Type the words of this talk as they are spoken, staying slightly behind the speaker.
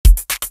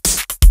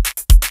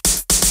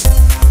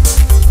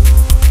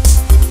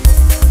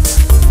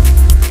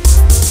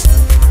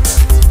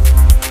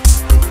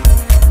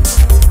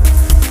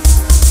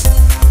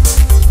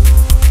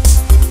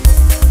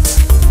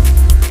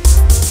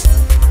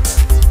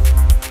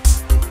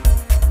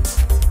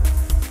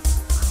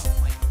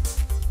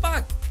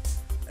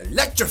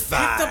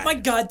electrified. Picked up my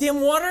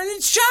goddamn water and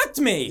it shocked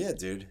me. Yeah,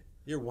 dude.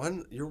 You're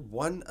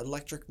one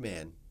electric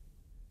man.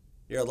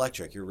 You're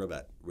electric. You're a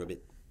robot.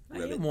 I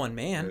am one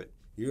man. Ribbit.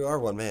 You are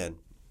one man.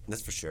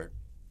 That's for sure.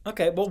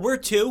 Okay, well, we're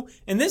two,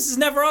 and this is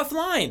Never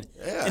Offline.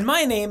 Yeah. And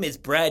my name is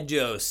Brad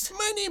Jost.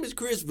 My name is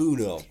Chris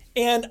Vuno.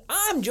 And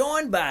I'm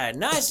joined by a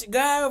nice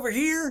guy over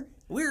here.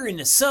 We're in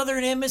the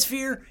southern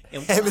hemisphere.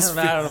 And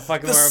Hemisphere. I don't know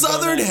fucking The where I'm going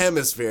southern at.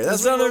 hemisphere.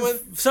 That's southern,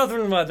 what we're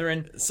southern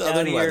weathering. Southern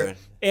out here. weathering.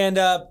 And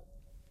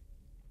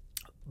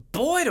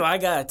boy, do I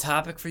got a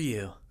topic for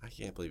you. I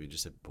can't believe you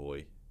just said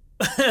boy.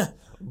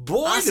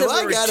 Boy, I said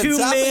I got a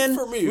topic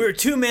for me. We're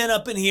two men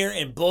up in here,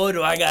 and boy,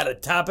 do I got a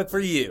topic for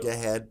you. Go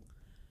ahead.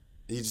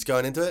 You just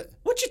going into it?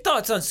 What's your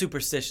thoughts on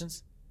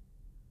superstitions?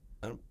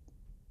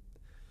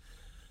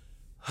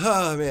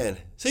 Oh, man.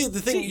 See, the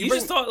thing... See, you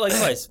just thought like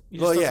twice.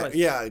 Well,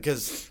 yeah,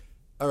 because...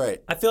 All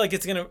right. I feel like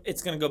it's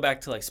gonna go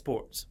back to like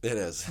sports. It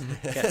is.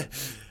 Okay.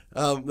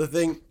 The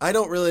thing...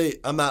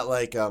 I'm not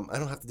like... I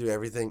don't have to do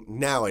everything.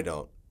 Now I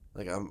don't.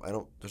 Like, I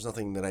don't... There's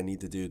nothing that I need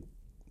to do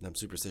that I'm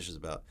superstitious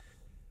about.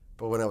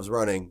 But when I was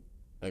running,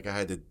 like, I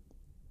had to,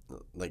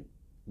 like,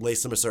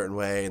 lace them a certain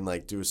way and,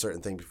 like, do a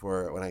certain thing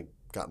before when I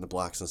got in the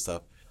blocks and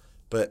stuff.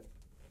 But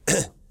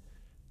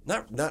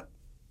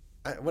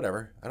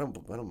whatever. I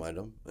don't mind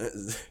them.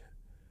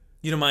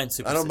 You don't mind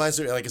superstitions? I don't mind,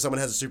 like, if someone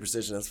has a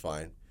superstition, that's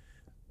fine.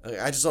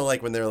 I just don't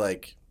like when they're,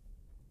 like,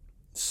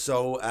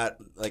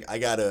 I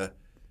gotta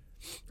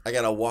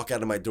walk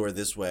out of my door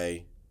this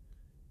way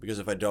because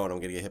if I don't, I'm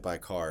gonna get hit by a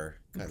car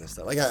kind of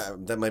stuff. Like,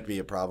 that might be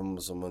a problem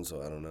with someone,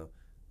 so I don't know.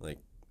 Like,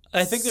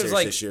 I think there's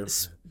like issue.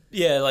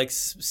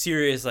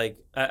 Serious, like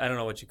I don't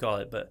know what you call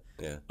it, but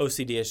Yeah.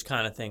 OCD-ish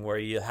kind of thing where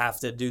you have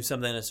to do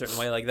something a certain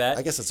way like that.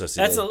 I guess that's OCD.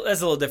 That's a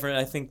little different,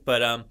 I think.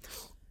 But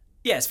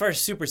yeah, as far as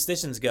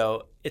superstitions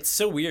go, it's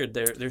so weird.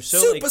 They're so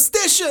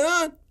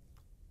superstition.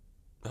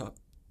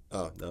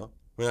 Oh no,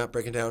 we're not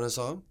breaking down a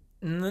song.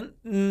 No.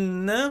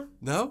 No.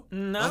 No.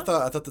 I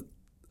thought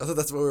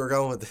that's what we were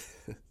going with.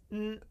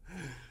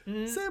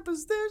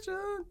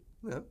 Superstition.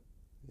 No,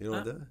 you don't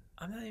want to do it.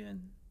 I'm not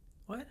even.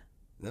 What?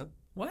 No.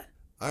 What?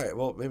 All right.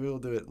 Well, maybe we'll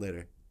do it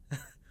later.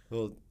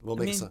 We'll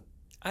make a song.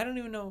 I don't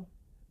even know.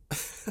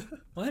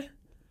 What?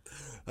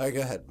 All right, go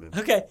ahead, man.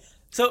 Okay,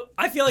 so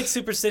I feel like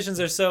superstitions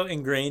are so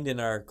ingrained in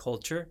our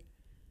culture,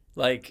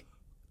 like.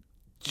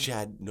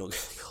 Chad, no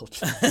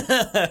culture.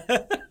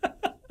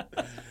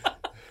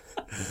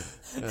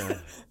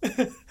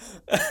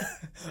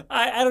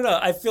 I don't know.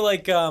 I feel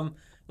like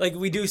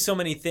we do so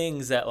many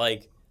things that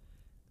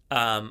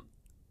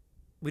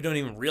we don't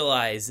even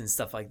realize and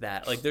stuff like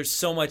that. Like there's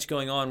so much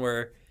going on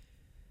where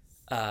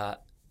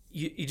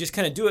you just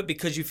kind of do it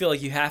because you feel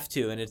like you have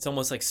to, and it's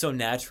almost like so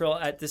natural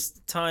at this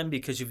time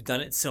because you've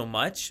done it so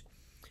much.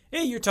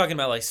 Yeah, you're talking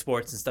about like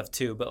sports and stuff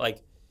too, but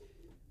like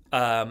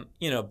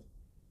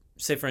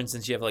say for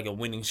instance you have like a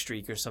winning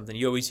streak or something.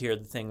 You always hear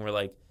the thing where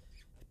like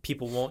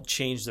people won't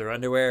change their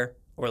underwear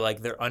or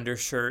like their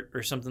undershirt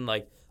or something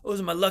like, oh,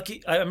 is my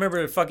lucky? I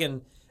remember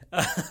fucking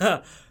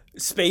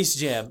Space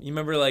Jam. You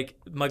remember like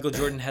Michael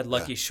Jordan had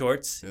lucky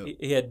shorts? Yep.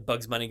 He had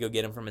Bugs Bunny go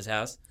get him from his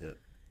house. Yep.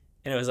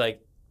 And it was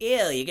like,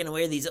 ew, you're going to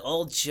wear these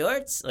old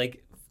shorts?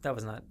 Like, that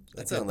was not.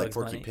 That sounded like Bugs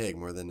Porky Bunny. Pig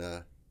more than.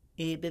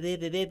 You're going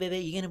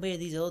to wear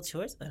these old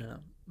shorts? I don't know.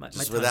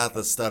 Just without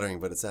the stuttering,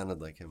 but it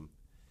sounded like him.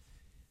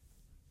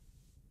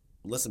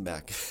 Listen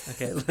back.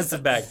 Okay,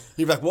 listen back.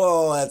 You're like,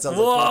 whoa, that sounds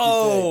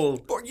Whoa.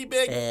 like Porky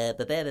Pig. Can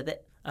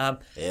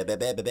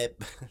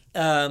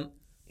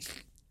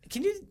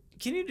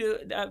you do?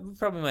 We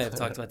probably might have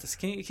talked about this.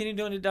 Can you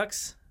do any duck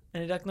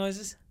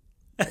noises?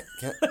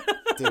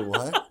 Dude,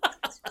 what?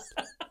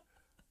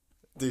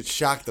 Dude,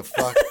 shock the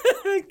fuck.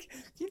 Can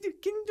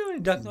you do any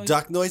duck noises?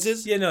 Duck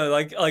noises? Yeah, no,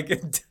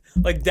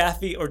 like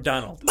Daffy or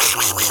Donald.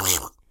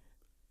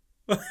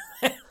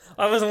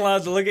 I wasn't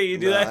allowed to look at you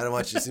do that. I don't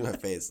want you to see my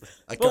face.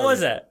 What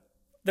was that?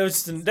 That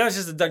was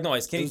just a duck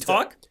noise. Can you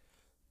talk?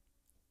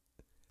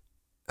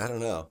 I don't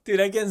know. Dude,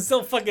 I can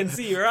still fucking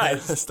see your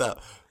eyes.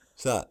 Stop.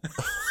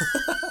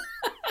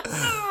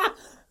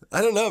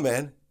 I don't know,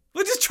 man.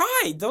 Well, just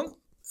try. Don't.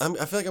 I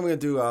feel like I'm gonna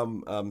do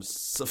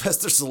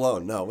Sylvester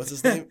Stallone. No, what's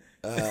his name?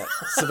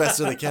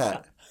 Sylvester the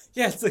Cat.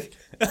 Yeah, it's like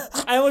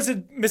I almost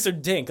said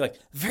Mr. Dink, like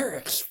very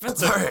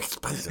expensive. Very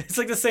expensive. It's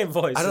like the same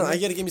voice. I don't know.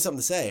 You gotta give me something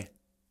to say.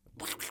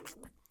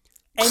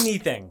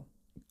 Anything.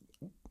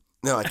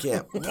 No, I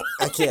can't.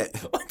 I can't.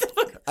 What the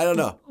fuck? I don't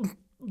know.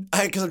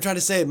 Because I'm trying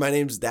to say my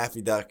name's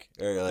Daffy Duck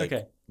or like.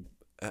 Okay.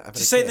 But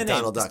Just say the name.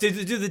 Donald Duck. Do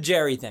the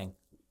Jerry thing.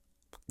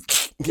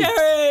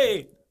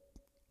 Jerry.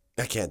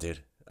 I can't,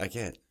 dude. I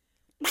can't.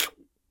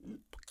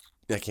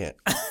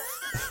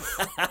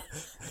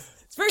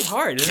 It's very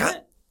hard, isn't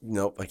it?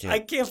 Nope, I can't. I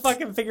can't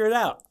fucking figure it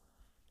out.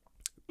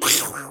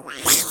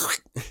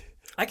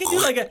 I can do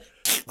like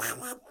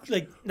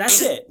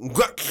that's it.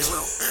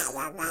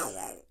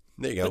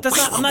 There you go. But that's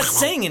not. I'm not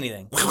saying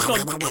anything. I'm just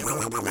going,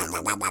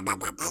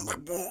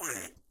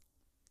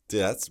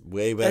 Dude, that's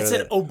way better. that's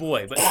it. Oh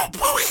boy, but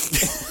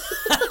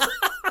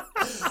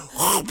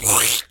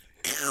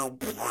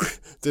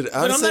Dude,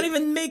 But I'm not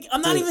even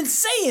I'm not even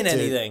saying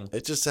anything.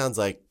 It just sounds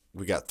like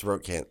we got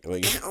throat cancer.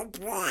 Oh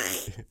boy.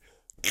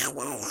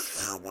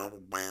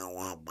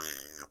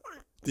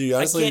 Do you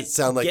honestly can't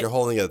sound like get- you're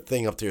holding a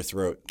thing up to your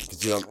throat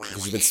because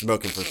you've been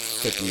smoking for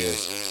 50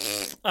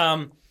 years?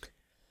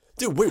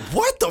 Dude, wait,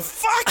 what the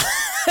fuck?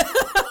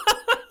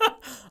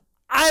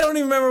 I don't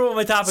even remember what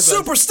my topic was.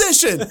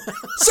 Superstition!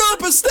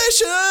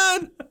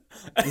 Superstition!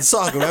 The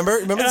song, remember?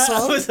 Remember the I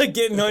song? was like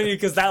getting on you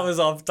because that was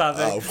off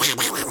topic. Oh.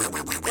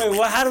 Wait,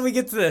 what? How did we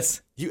get to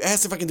this? You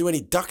asked if I can do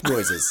any duck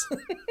noises.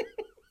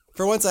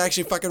 For once, I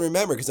actually fucking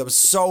remember because I was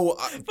so.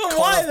 But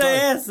why did I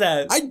ask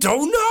that? I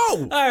don't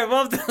know. All right,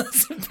 well,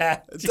 listen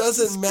back. It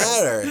doesn't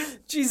matter.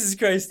 Jesus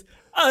Christ.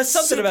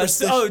 Something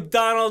Superstition. about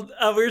Donald.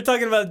 We were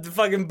talking about the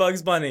fucking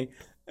Bugs Bunny.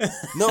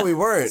 No, we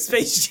weren't.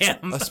 Space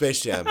Jam. A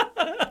Space Jam.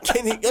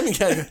 Can you, I mean,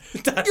 can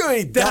you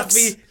any ducks?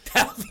 Daffy.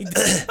 Oh,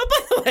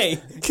 by the way,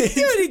 can you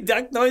do any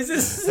duck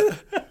noises?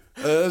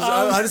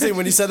 Honestly,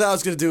 when you said that, I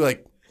was going to do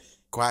like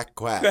quack,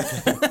 quack.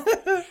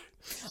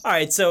 All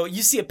right, so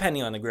you see a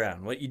penny on the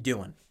ground. What you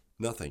doing?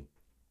 Nothing.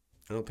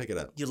 I don't pick it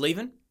up. You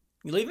leaving?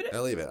 You leaving it? I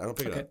leave it. I don't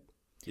pick Okay. it up.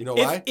 You know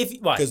why?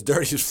 Why? Because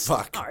dirty as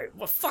fuck. All right,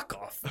 well, fuck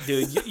off,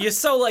 dude. You're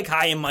so like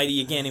high and mighty.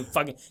 You can't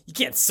even you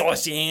can't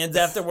sauce your hands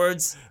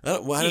afterwards.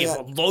 Why You do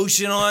can't put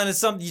lotion on or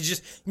something. You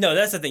just no.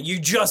 That's the thing. You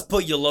just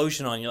put your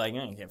lotion on. You're like,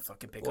 you can't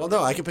fucking pick Well, up.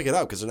 no, I can pick it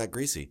up because they're not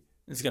greasy.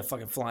 It's gonna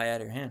fucking fly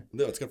out of your hand.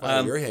 No, it's going to fly out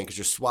of your hand because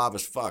you're suave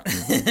as fuck.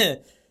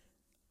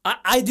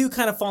 I do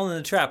kind of fall in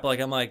the trap. Like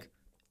I'm like,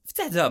 if it's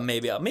heads up,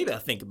 maybe I'll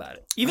think about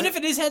it. Even if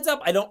it is heads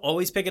up, I don't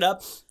always pick it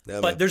up.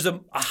 Yeah, but man. there's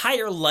a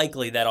higher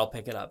likely that I'll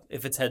pick it up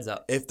if it's heads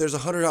up. If there's a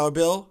 $100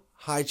 bill,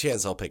 high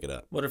chance I'll pick it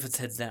up. What if it's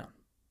heads down?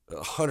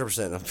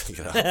 100% I'll pick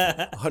it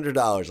up.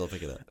 $100 I'll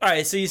pick it up. All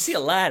right, so you see a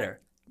ladder.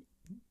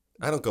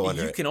 I don't go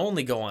under You it. can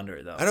only go under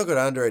it though. I don't go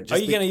under it. Are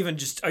you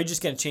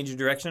just gonna change your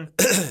direction?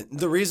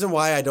 The reason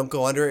why I don't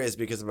go under it is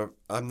because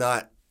I'm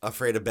not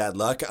afraid of bad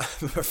luck.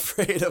 I'm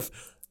afraid of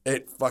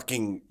it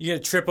fucking. You're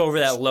gonna trip over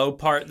that low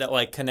part that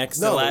like connects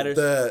the ladders,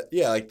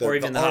 like the or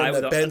even the arm high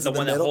that with bends the in the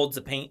one that middle. holds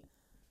the paint.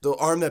 The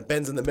arm that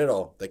bends in the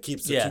middle that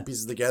keeps the Yeah. two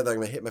pieces together. I'm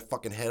gonna hit my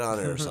fucking head on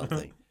it or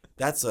something.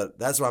 That's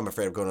why I'm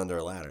afraid of going under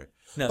a ladder.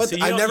 No, But so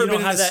you I've don't- never you don't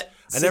been have in a, that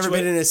I've never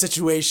been in a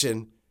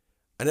situation.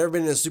 I've never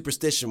been in a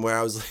superstition where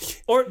I was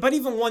like. But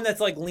even one that's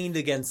like leaned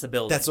against the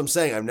building. That's what I'm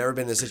saying. I've never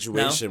been in a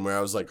situation where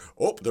I was like,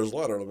 oh, there's a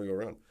ladder. Let me go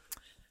around.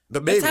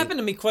 But maybe That's happened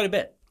to me quite a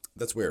bit.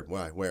 that's weird.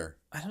 Why? Where?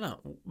 I don't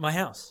know. My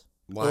house.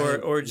 Why?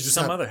 Or You just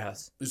some have- other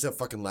house. You just have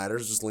fucking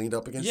ladders just leaned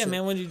up against Yeah, it?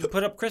 man, when you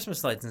put up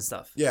Christmas lights and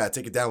stuff. Yeah, I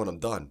take it down when I'm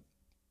done.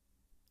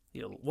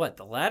 What,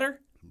 the ladder?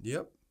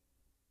 Yep.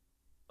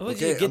 What if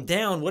Okay, you get I'm-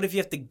 down? What if you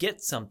have to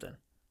get something?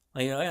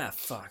 Like,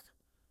 fuck.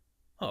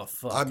 Oh,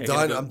 fuck. I'm I done.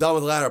 gotta go. I'm done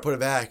with the ladder. I put it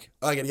back.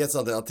 Oh, I gotta get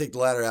something. I'll take the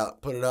ladder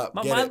out, put it up,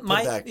 get it, put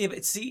it back. Yeah,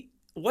 but see,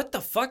 what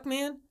the fuck,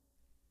 man?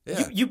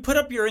 Yeah. You put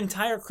up your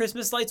entire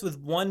Christmas lights with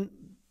one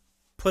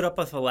put up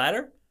with a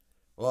ladder?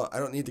 Well, I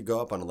don't need to go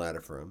up on a ladder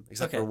for him,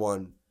 except Okay. for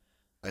one.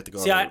 I have to go.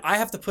 See, up. I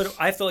have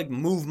to like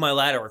move my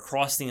ladder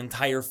across the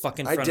entire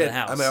fucking I front did. of the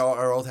house. I mean,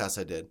 our old house,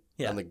 I did.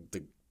 Yeah. On the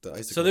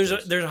icicle. So there's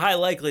things. a high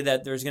likely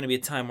that there's going to be a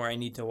time where I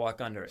need to walk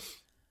under it.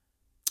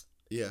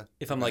 Yeah.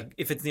 If I'm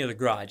if it's near the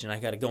garage and I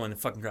got to go in the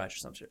fucking garage or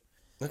some shit.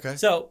 Okay.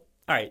 So,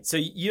 all right. So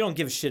you don't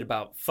give a shit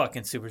about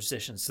fucking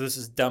superstitions. So this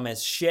is dumb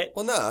as shit.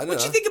 Well, no, I don't What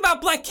know. you think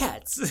about black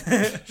cats?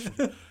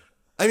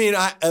 I mean,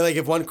 I like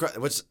if one,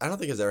 which I don't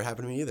think has ever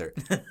happened to me either.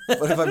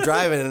 But if I'm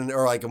driving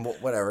or like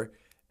whatever,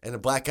 and a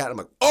black cat, I'm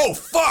like, oh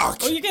fuck!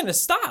 Oh, you're gonna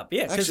stop,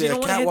 yeah? Because Actually, you don't a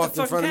want to cat hit walked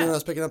the in front of me fucking when I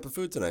was picking up the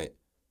food tonight.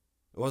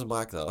 It wasn't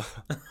black though.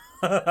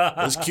 It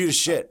was cute as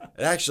shit.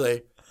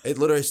 It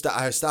literally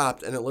I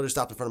stopped and it literally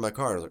stopped in front of my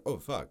car. I was like, oh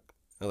fuck!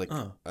 I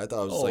thought it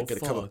was like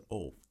gonna come up.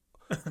 Oh,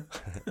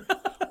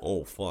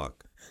 oh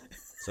fuck!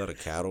 Is that a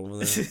cat over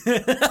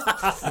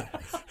there?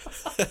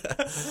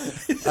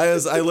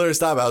 I literally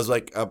stopped. I was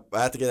like, I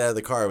have to get out of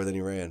the car, but then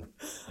he ran.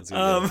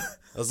 I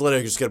was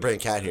literally just gonna bring a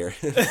cat here.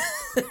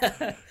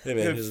 Hey man,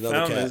 here's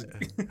another cat.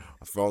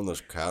 I found this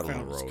cat on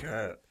the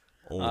road.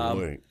 Oh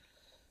wait.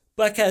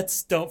 Black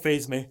cats don't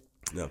faze me.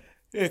 No.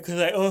 Yeah,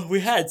 because we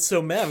had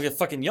so many. I'm gonna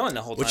fucking yawn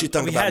the whole time. What you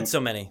think we about- had so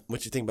many.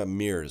 What you think about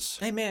mirrors?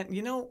 Hey man,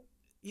 you know.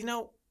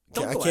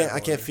 Don't I go can't- out I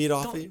of can't order. feed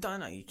off Don't- of you?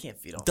 No, you can't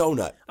feed off.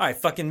 Donut. All right,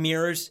 fucking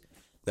mirrors.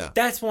 No.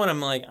 That's one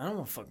I'm like, I don't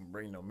want to fucking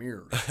bring no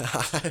mirrors.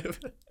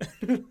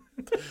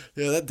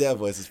 Yeah, that dad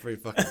voice is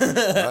pretty fucking.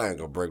 I ain't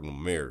gonna break no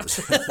mirrors.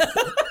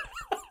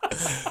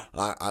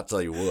 I'll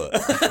tell you what.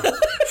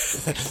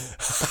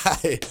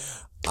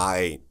 I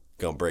ain't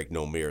gonna break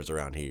no mirrors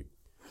around here.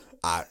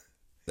 I'll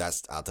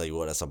tell you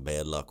what. That's some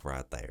bad luck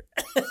right there.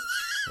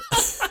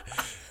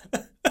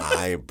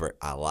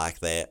 I like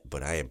that,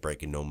 but I ain't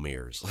breaking no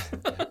mirrors.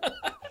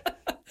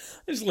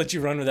 I just let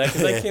you run with that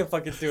because I can't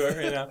fucking do it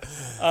right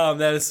now.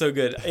 That is so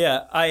good.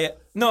 Yeah,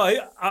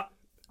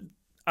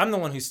 I'm the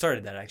one who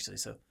started that actually,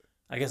 so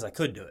I guess I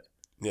could do it.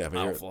 Yeah, I but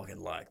don't you're, fucking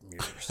like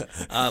mirrors.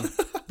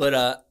 But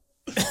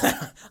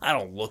I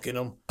don't look in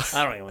them.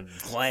 I don't even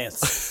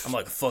glance. I'm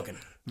like a fucking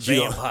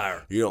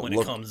vampire you don't when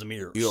look- it comes to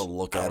mirrors. you don't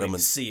look I at don't them even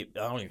and- see it.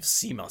 I don't even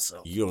see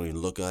myself. You don't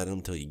even look at them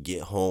until you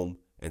get home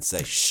and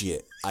say,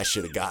 "Shit, I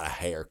should have got a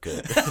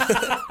haircut."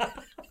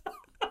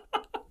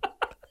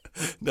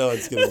 No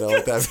one's gonna know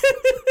what that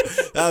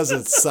means. That was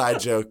a side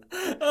joke.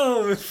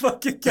 Oh my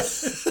fucking god!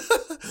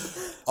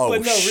 Oh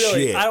But no,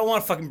 really, shit! I don't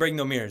want to fucking break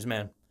no mirrors,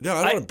 man. No,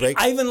 I don't want to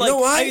break. I even like You know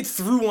why? I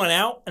threw one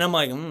out, and I'm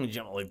like,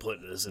 gently put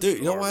this. In Dude,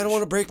 you know why I don't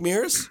want to break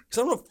mirrors? Because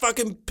I'm gonna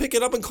fucking pick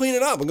it up and clean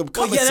it up. I'm gonna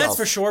cut Well, yeah, myself. that's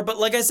for sure. But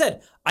like I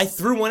said, I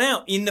threw one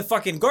out in the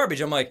fucking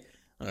garbage. I'm like,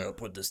 I gotta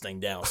put this thing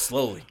down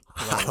slowly.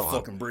 I don't want to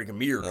fucking break a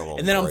mirror. don't wanna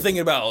And then I'm break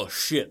thinking about, oh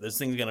shit, this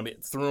thing's gonna be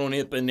thrown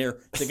up in there.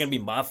 Is it gonna be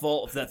my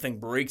fault if that thing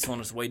breaks on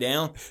its way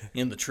down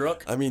in the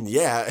truck? I mean,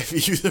 yeah, if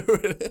you threw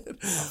it in,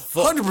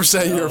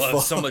 100% your Oh, I have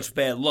fault. so much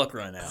bad luck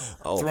right now.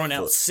 Oh, Throwing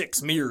out fuck.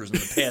 6 mirrors in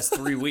the past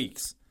 3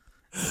 weeks.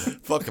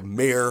 Fucking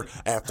mirror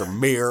after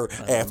mirror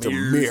after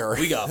Mirrors. mirror.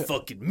 We got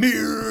fucking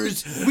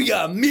mirrors. We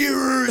got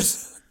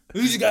mirrors.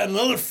 Who's got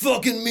another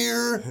fucking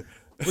mirror?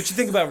 What you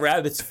think about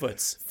rabbit's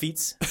foots?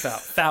 Feets?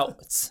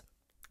 Fouts.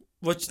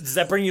 Does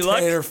that bring you luck?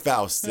 Tanner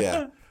Faust,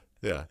 yeah.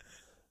 Yeah.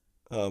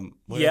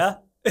 What- Yeah?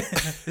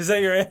 Is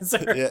that your answer?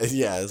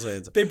 Yeah, that's my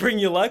answer. They bring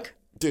you luck?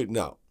 Dude,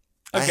 no.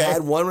 Okay. I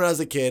had one when I was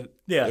a kid.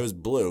 Yeah. It was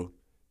blue.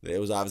 It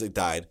was obviously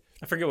dyed.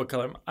 I forget what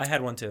color. I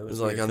had one too. It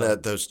was like on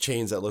those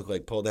chains that look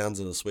like pull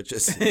downs of the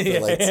switches. yeah, The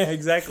lights.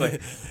 exactly.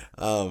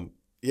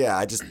 Yeah,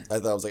 I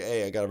thought I was like,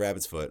 hey, I got a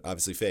rabbit's foot.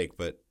 Obviously fake,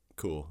 but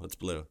cool. It's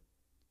blue.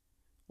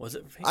 Was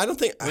it fake? I don't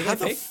think. Were How they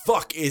the fake?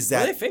 fuck is Were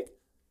they that? fake?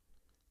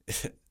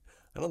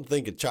 I don't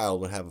think a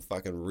child would have a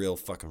fucking real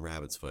fucking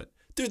rabbit's foot.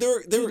 Dude, they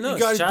were No, you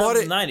guys child bought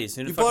in it. the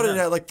 90s. You bought it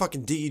at like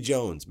fucking D.E.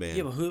 Jones, man.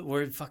 Yeah, but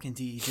where did fucking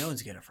D.E.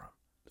 Jones get it from?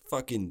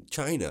 Fucking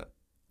China.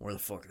 Where the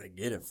fuck did they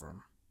get it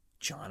from?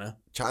 China?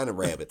 China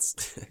rabbits.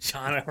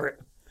 China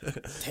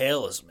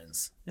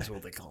talismans is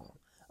what they call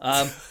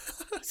them.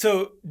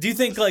 So do you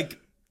think like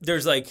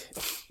there's like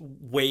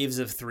waves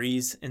of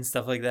threes and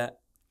stuff like that?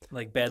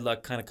 Like bad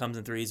luck kind of comes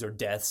in threes or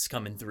deaths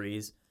come in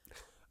threes?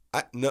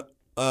 No.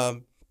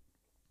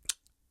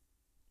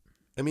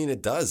 I mean,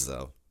 it does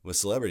though with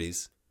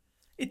celebrities.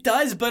 It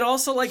does, but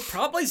also like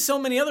probably so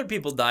many other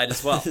people died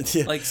as well.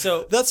 Yeah. Like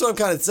so That's what I'm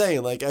kind of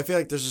saying. Like, I feel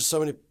like there's just so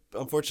many,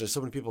 unfortunately,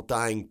 so many people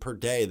dying per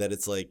day that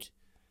it's like,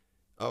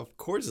 of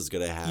course it's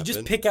gonna happen. you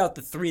just pick out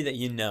the 3 that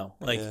you know.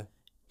 Like Yeah.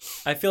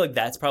 I feel like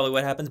that's probably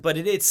what happens, but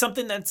it's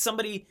something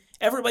that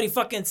everybody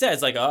fucking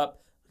says like, "Oh,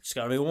 just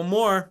got to be one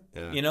more."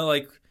 Yeah. You know,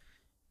 like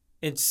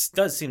it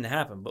does seem to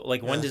happen, but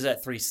like when does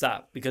that 3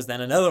 stop? Because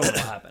then another one will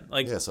happen.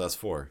 Like Yeah, so that's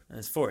 4. and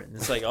it's 4. And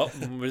it's like, "Oh,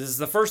 this is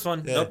the first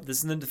one. Yeah. Nope,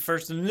 this is the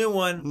first of the new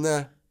one."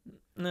 Nah,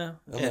 No.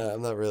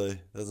 I'm not really.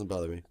 It doesn't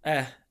bother me.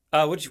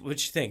 What you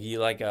think? You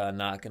like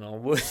knocking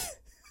on wood?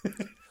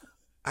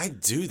 I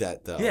do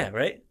that though. Yeah,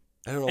 right?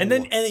 I don't know. And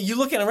then you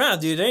looking around,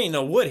 dude, there ain't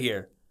no wood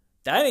here.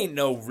 That ain't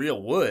no real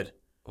wood.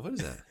 what is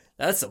that?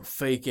 That's some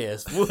fake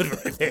ass wood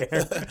right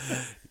there.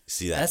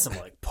 See that? That's some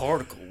like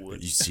particle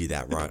wood. You see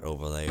that right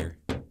over there?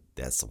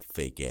 That's some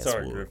fake ass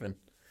Sorry, wood. Griffin.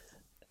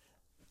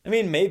 I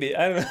mean, maybe.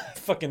 I don't know.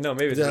 Fucking know.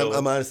 Maybe it's Dude, real.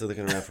 I'm honestly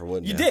looking around for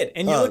wood. You now. did,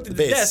 and you looked at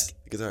the bass, desk.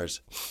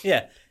 Guitars.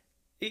 Yeah.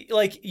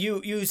 Like,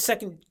 you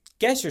second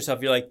guess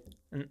yourself. You're like,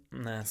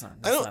 nah, it's not.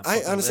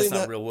 Honestly, that's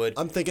not real wood.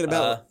 I'm thinking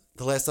about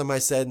the last time I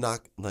said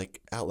knock,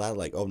 like out loud,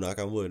 like, oh, knock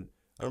on wood.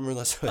 I don't remember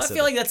last time I I said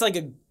feel like that's like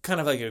a kind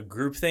of like a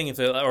group thing,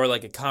 or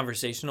like a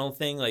conversational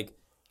thing. Like,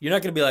 you're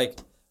not going to be like,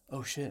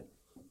 oh, shit.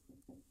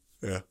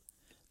 Yeah.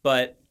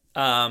 But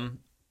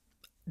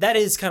that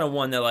is kind of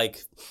one that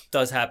like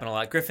does happen a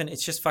lot. Griffin,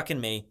 it's just fucking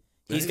me.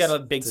 He's got a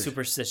big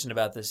superstition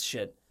about this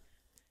shit.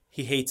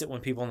 He hates it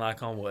when people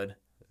knock on wood.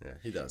 Yeah,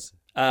 he does.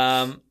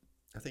 I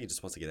I think he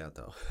just wants to get out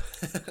though.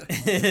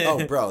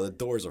 Oh, bro, the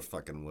doors are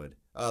fucking wood.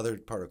 Oh, they're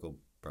particle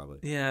probably.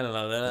 Yeah, I don't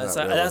know. Not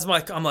real. That's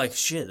my. I'm like,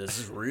 shit. This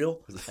is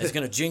real. It's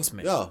gonna jinx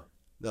me. No,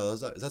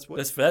 that's wood.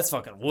 That's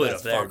fucking wood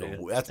That's up there, fucking dude.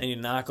 wood. And you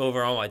knock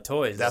over all my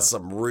toys. That's though.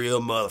 some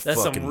real motherfucking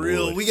That's some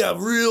real. wood. We got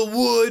real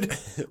wood.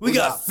 We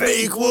got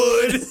fake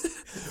wood.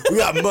 We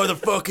got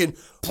motherfucking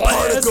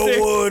Plastic.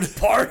 particle wood.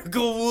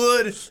 Particle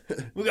wood.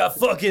 We got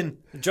fucking.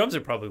 The drums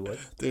are probably wood.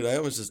 Dude, I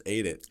almost just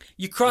ate it.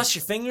 You cross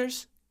your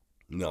fingers,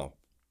 No.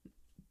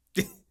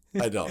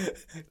 I don't.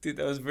 dude.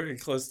 That was very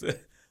close to.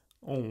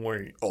 Oh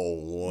wait.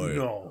 Oh, wait.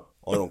 No,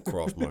 I don't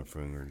cross my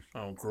fingers. I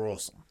don't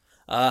cross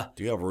them.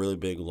 Do you have really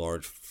big,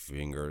 large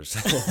fingers?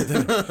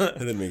 That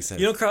didn't make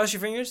sense. You don't cross your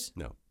fingers?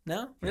 No.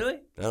 No, really?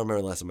 I don't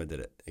remember the last time I did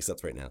it,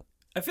 except right now.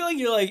 I feel like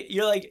you're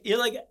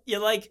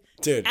like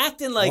Dude,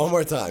 acting like one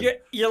more time.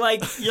 You're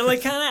like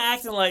kind of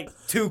acting like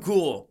too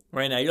cool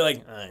right now. You're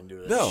like, I ain't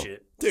doing that No.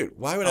 shit. Dude,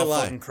 why would I'll I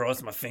lie? fucking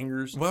cross my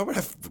fingers. Why would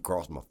I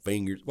cross my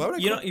fingers? Why would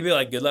I? You'd be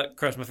like, good luck,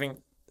 cross my finger.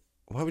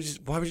 Why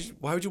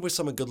would you wish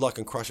someone good luck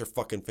and cross your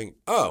fucking finger?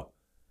 Oh,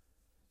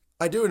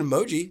 I do an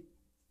emoji.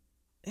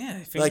 Yeah,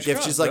 fingers Like if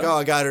crossed, she's like, bro. oh,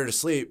 I got her to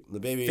sleep, the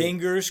baby.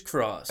 Fingers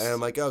crossed. And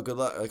I'm like, oh, good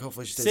luck. Like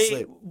hopefully she stays See,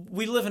 asleep.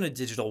 we live in a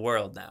digital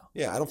world now.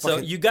 Yeah, I don't So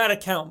fucking. you gotta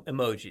count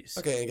emojis.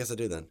 Okay, I guess I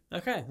do then.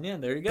 Okay, yeah,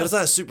 there you But go. it's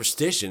not a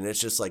superstition. It's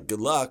just like good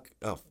luck.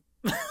 Oh,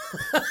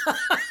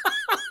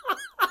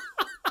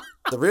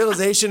 The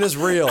realization is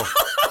real.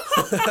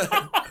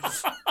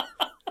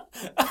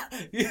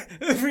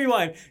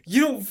 Rewind.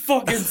 You don't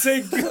fucking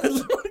say good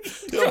luck.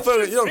 You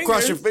don't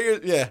cross your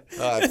fingers. Yeah.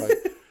 All right, fine.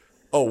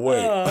 Oh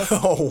wait.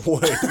 Oh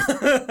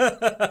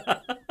wait.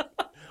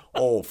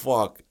 Oh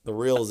fuck. The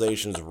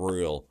realization is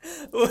real.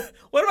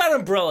 What about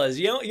umbrellas?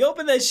 You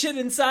open that shit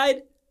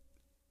inside?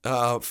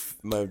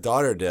 My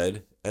daughter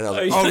did, and I was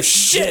like, Oh, "Oh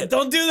shit!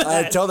 Don't do that."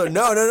 I told her,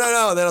 no. And then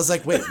I was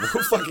like, "Wait,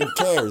 who fucking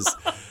cares?"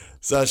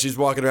 So she's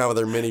walking around with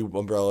her mini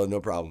umbrella, no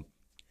problem.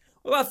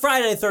 What about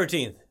Friday the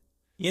 13th?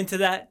 You into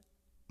that?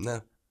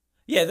 No,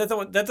 Yeah, it's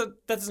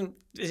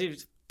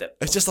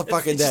it's just a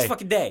fucking It's day. just a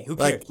fucking day. Who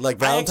cares?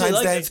 Like I actually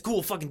Valentine's Day? It's a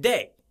cool fucking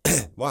day.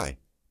 Why?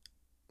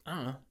 I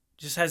don't know.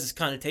 Just has this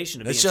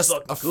connotation of It's being just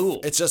fucking cool.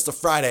 It's just a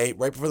Friday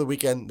right before the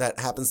weekend that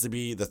happens to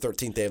be the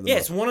 13th day of the Yeah,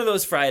 month. it's one of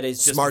those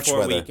Fridays just March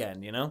before weather.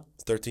 weekend, you know?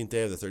 It's 13th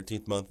day of the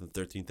 13th month and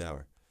 13th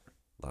hour.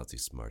 Lousy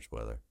March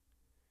weather.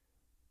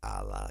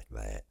 I like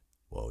that.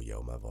 Whoa,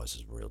 yo, my voice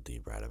is real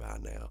deep right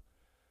about now.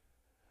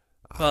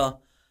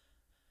 Well,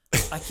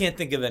 I can't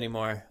think of any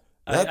more.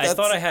 I That's-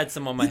 thought I had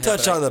some on my You head.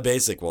 touch but on the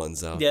basic ones,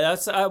 though. Yeah,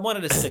 I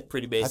wanted to stick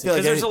pretty basic feel like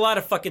because there's any- a lot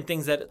of fucking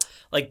things that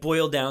like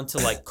boil down to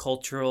like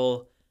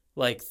cultural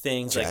like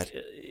things Chad.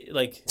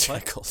 like Jack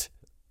what? Colton.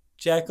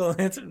 Jack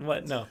O'Lantern?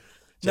 What? No, Chad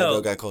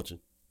no, Guy Colton.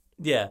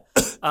 yeah.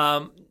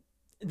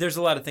 There's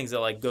a lot of things that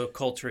like go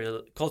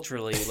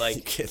culturally You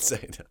like. can't say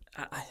that.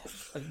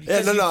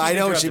 Yeah, because no, you I keep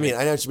know what you interrupting mean. me.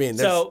 I know what you mean.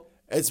 So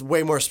It's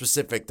way more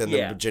specific than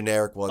Yeah. the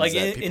generic ones like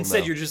that people instead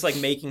know. you're just like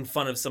making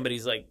fun of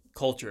somebody's like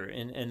culture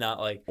and not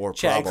like Or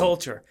Chad problem.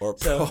 culture Or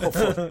So-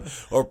 problem.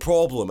 Or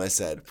problem, I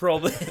said.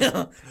 Problem.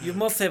 You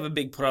must have a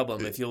big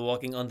problem if you're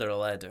walking under a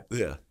ladder.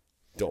 Yeah.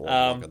 Don't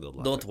walk under the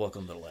ladder. Don't walk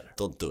under a ladder.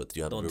 Don't do it.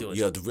 You have, Don't do it.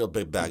 You have real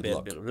big bad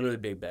luck. Really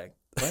big bag.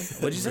 What?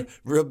 What'd you say?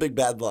 Real big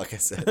bad luck, I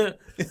said.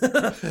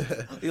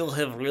 You'll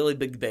have really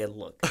big bad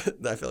luck.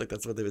 I feel like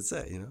that's what they would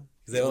say, you know?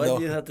 'Cause they don't Why know.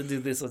 do you have to do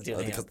this with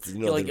your hand? because, you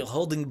know, You're like they- you're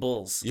holding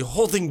balls. You're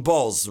holding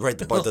balls right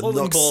by the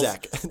Holding nuck balls.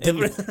 sack.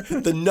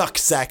 The nuck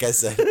sack, I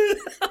said.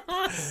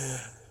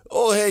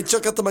 Oh, hey,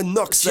 check out my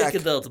nuck sack.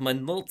 Check it out, my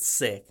nut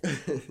sack.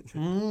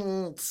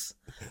 Nuts.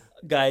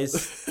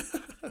 Guys,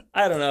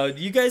 I don't know.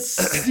 You guys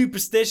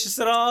superstitious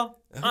at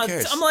all?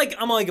 cares? I'm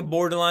like a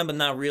borderline, but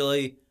not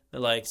really.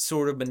 Like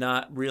sort of, but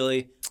not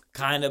really.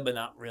 Kind of, but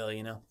not really.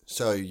 You know.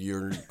 So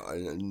you're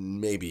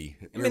maybe.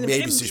 You're in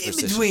maybe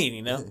superstitious. between.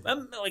 You know.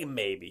 I'm like a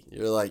maybe.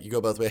 You're like, you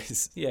go both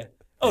ways. Yeah.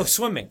 Oh,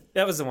 swimming.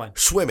 That was the one.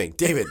 Swimming.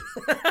 David.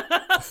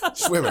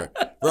 Swimmer.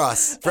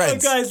 Ross. Oh,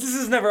 Friends. guys, this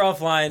is Never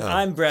Offline.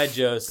 I'm Brad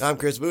Jost. I'm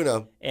Chris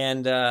Buno.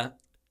 And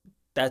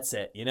that's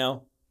it, you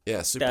know?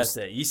 Yeah, That's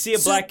it. You see a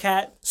black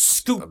cat,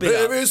 scoop it Baby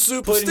up.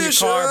 Put it in your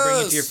car,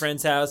 bring it to your superstitious.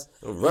 friend's house.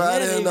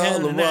 Riding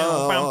on the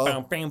wall. Riding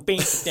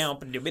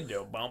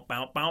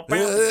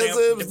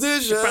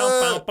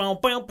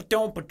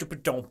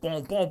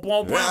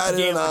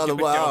on the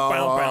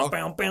wall.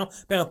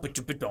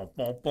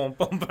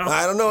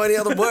 I don't know any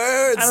other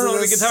words. I don't know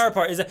the This- guitar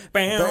part. Is it?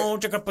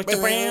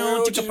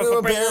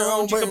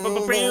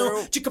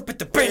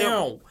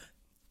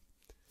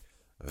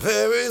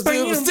 Very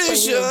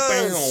superstitious.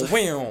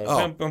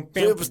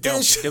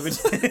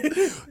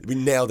 Superstitious. We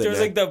nailed it, There was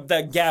man. like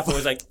that gap. It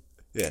was like.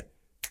 Yeah.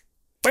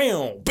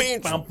 Bam,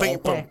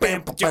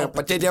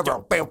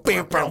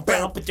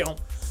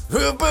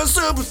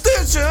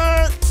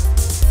 Superstition.